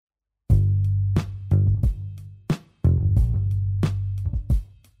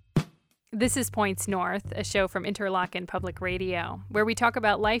This is Points North, a show from Interlochen Public Radio, where we talk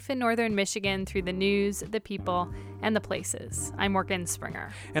about life in northern Michigan through the news, the people, and the places. I'm Morgan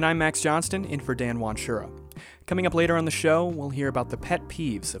Springer. And I'm Max Johnston, in for Dan Wanshura. Coming up later on the show, we'll hear about the pet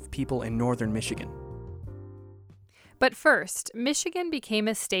peeves of people in northern Michigan. But first, Michigan became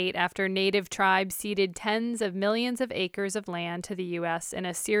a state after native tribes ceded tens of millions of acres of land to the U.S. in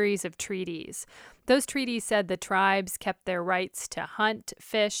a series of treaties. Those treaties said the tribes kept their rights to hunt,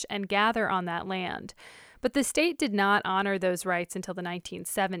 fish, and gather on that land. But the state did not honor those rights until the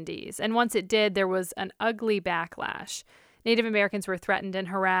 1970s, and once it did, there was an ugly backlash. Native Americans were threatened and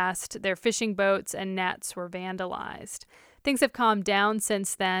harassed, their fishing boats and nets were vandalized. Things have calmed down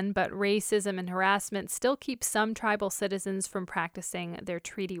since then, but racism and harassment still keep some tribal citizens from practicing their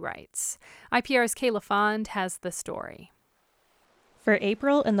treaty rights. IPR's Kayla Fond has the story. For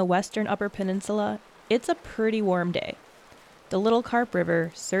April in the western Upper Peninsula, it's a pretty warm day. The Little Carp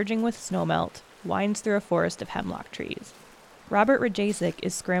River, surging with snowmelt, winds through a forest of hemlock trees. Robert Rajasic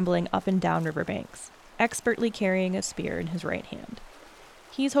is scrambling up and down riverbanks, expertly carrying a spear in his right hand.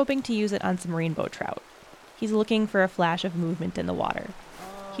 He's hoping to use it on some rainbow trout. He's looking for a flash of movement in the water.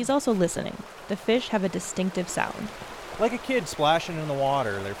 He's also listening. The fish have a distinctive sound. Like a kid splashing in the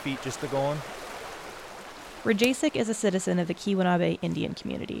water, their feet just a-going. Rajasic is a citizen of the Keweenaw Indian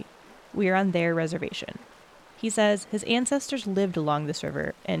community. We are on their reservation. He says his ancestors lived along this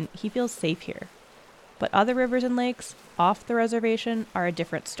river, and he feels safe here. But other rivers and lakes off the reservation are a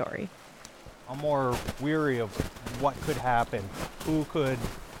different story. I'm more weary of what could happen. Who could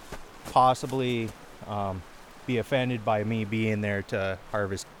possibly be offended by me being there to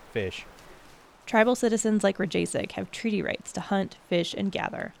harvest fish. Tribal citizens like Rajasic have treaty rights to hunt, fish, and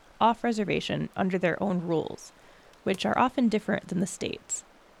gather off-reservation under their own rules, which are often different than the state's.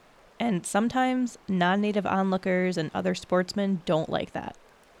 And sometimes non-native onlookers and other sportsmen don't like that.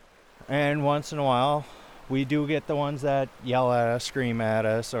 And once in a while, we do get the ones that yell at us, scream at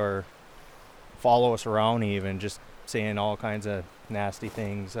us, or follow us around even, just saying all kinds of nasty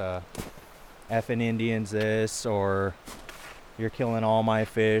things. Effing Indians this, or you're killing all my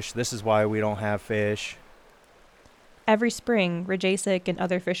fish. This is why we don't have fish. Every spring, Rajasic and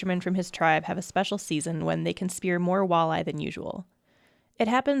other fishermen from his tribe have a special season when they can spear more walleye than usual. It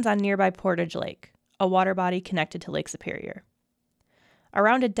happens on nearby Portage Lake, a water body connected to Lake Superior.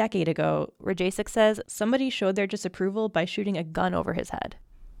 Around a decade ago, Rajasic says somebody showed their disapproval by shooting a gun over his head.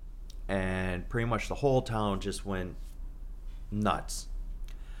 And pretty much the whole town just went nuts.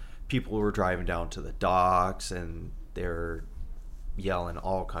 People were driving down to the docks and they're yelling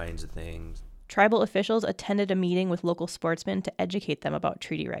all kinds of things. Tribal officials attended a meeting with local sportsmen to educate them about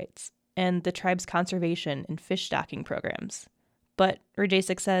treaty rights and the tribe's conservation and fish stocking programs. But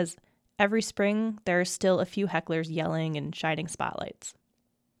Rajasic says every spring there are still a few hecklers yelling and shining spotlights.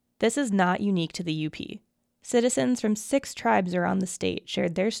 This is not unique to the UP. Citizens from 6 tribes around the state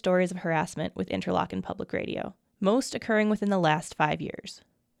shared their stories of harassment with Interlochen Public Radio, most occurring within the last 5 years.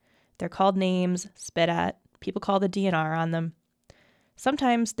 They're called names, spit at, people call the DNR on them.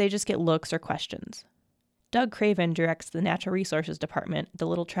 Sometimes they just get looks or questions. Doug Craven directs the Natural Resources Department at the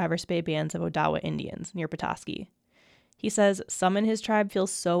Little Traverse Bay Bands of Odawa Indians near Petoskey. He says some in his tribe feel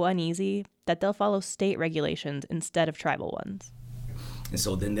so uneasy that they'll follow state regulations instead of tribal ones. And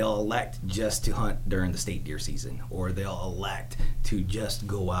so then they'll elect just to hunt during the state deer season, or they'll elect to just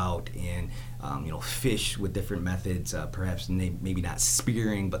go out and fish with different methods, perhaps maybe not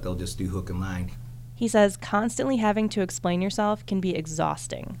spearing, but they'll just do hook and line. He says constantly having to explain yourself can be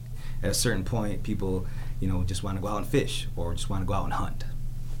exhausting. At a certain point, people, just want to go out and fish or just want to go out and hunt.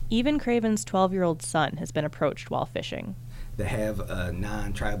 Even Craven's 12-year-old son has been approached while fishing. To have a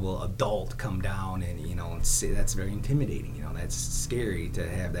non-tribal adult come down and say that's very intimidating. That's scary to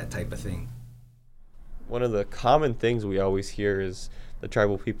have that type of thing. One of the common things we always hear is the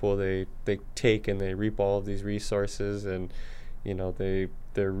tribal people, they take and they reap all of these resources, and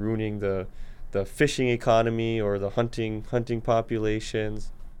they're ruining the fishing economy or the hunting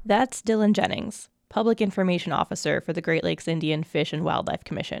populations. That's Dylan Jennings, Public Information Officer for the Great Lakes Indian Fish and Wildlife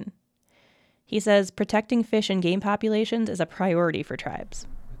Commission. He says protecting fish and game populations is a priority for tribes.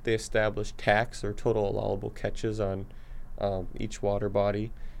 They establish tax or total allowable catches on each water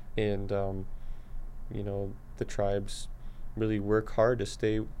body, and the tribes really work hard to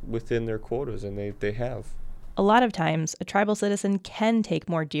stay within their quotas, and they have. A lot of times, a tribal citizen can take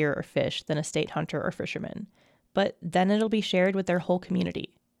more deer or fish than a state hunter or fisherman, but then it'll be shared with their whole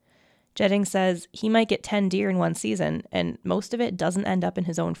community. Jennings says he might get 10 deer in one season, and most of it doesn't end up in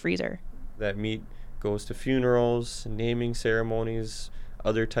his own freezer. That meat goes to funerals, naming ceremonies,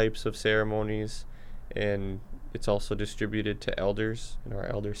 other types of ceremonies, and it's also distributed to elders, and our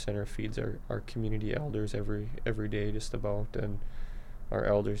elder center feeds our community elders every day just about, and our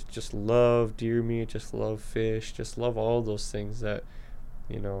elders just love deer meat, just love fish, just love all those things that,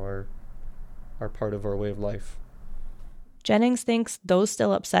 are part of our way of life. Jennings thinks those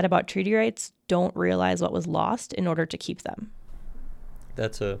still upset about treaty rights don't realize what was lost in order to keep them.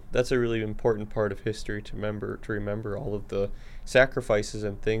 That's a really important part of history to remember all of the sacrifices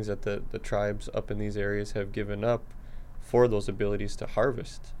and things that the tribes up in these areas have given up for those abilities to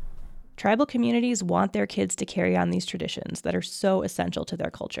harvest. Tribal communities want their kids to carry on these traditions that are so essential to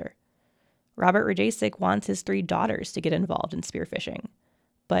their culture. Robert Rajasic wants his 3 daughters to get involved in spearfishing,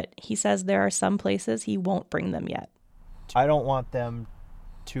 but he says there are some places he won't bring them yet. I don't want them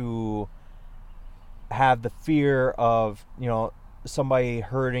to have the fear of, somebody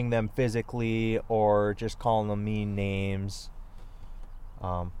hurting them physically or just calling them mean names.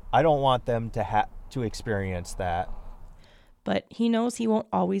 I don't want them to experience that. But he knows he won't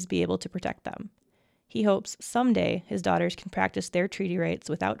always be able to protect them. He hopes someday his daughters can practice their treaty rights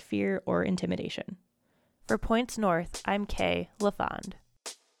without fear or intimidation. For Points North, I'm Kay LaFond.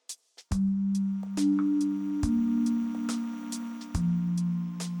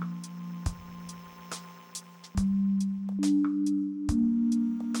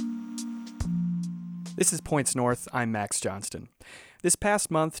 This is Points North. I'm Max Johnston. This past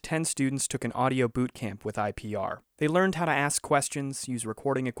month, 10 students took an audio boot camp with IPR. They learned how to ask questions, use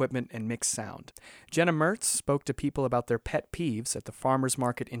recording equipment, and mix sound. Jenna Mertz spoke to people about their pet peeves at the farmers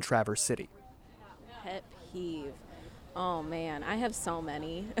market in Traverse City. Pet peeve. Oh man, I have so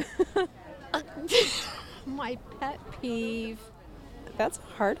many. My pet peeve. That's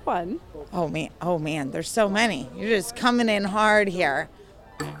a hard one. Oh man, there's so many. You're just coming in hard here.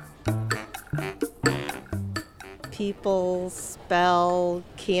 People spell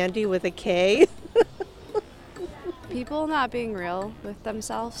candy with a K. People not being real with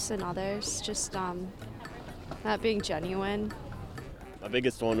themselves and others, just not being genuine. My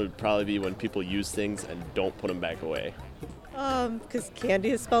biggest one would probably be when people use things and don't put them back away. Because candy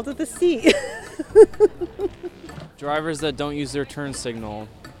is spelled with a C. Drivers that don't use their turn signal,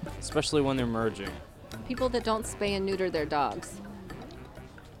 especially when they're merging. People that don't spay and neuter their dogs.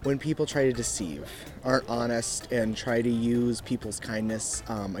 When people try to deceive, aren't honest, and try to use people's kindness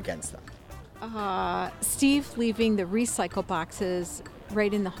against them. Steve leaving the recycle boxes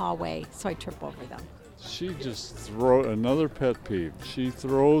right in the hallway, so I trip over them. She just another pet peeve. She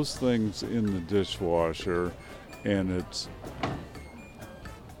throws things in the dishwasher, and it's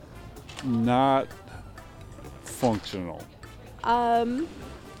not functional. I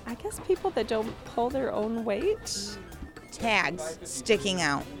guess people that don't pull their own weight. Tags sticking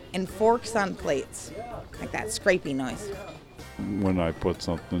out and forks on plates, like that scrapey noise. When I put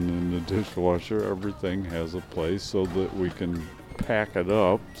something in the dishwasher, everything has a place so that we can pack it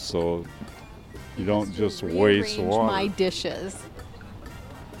up so you don't just waste water. My dishes.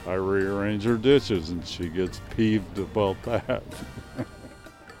 I rearrange her dishes and she gets peeved about that.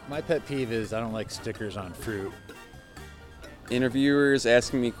 My pet peeve is I don't like stickers on fruit. Interviewers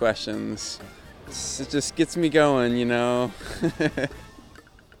asking me questions. It just gets me going,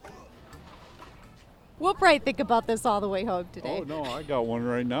 We'll probably think about this all the way home today. Oh, no, I got one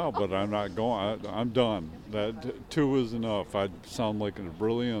right now, but I'm not going. I'm done. That 2 is enough. I sound like a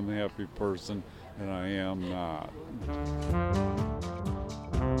really unhappy person, and I am not.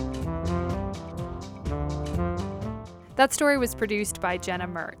 That story was produced by Jenna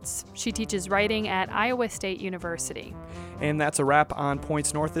Mertz. She teaches writing at Iowa State University. And that's a wrap on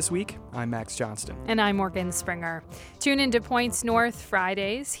Points North this week. I'm Max Johnston. And I'm Morgan Springer. Tune into Points North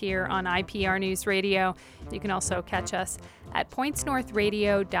Fridays here on IPR News Radio. You can also catch us at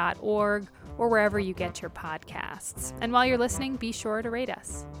pointsnorthradio.org or wherever you get your podcasts. And while you're listening, be sure to rate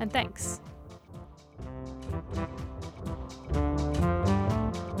us. And thanks.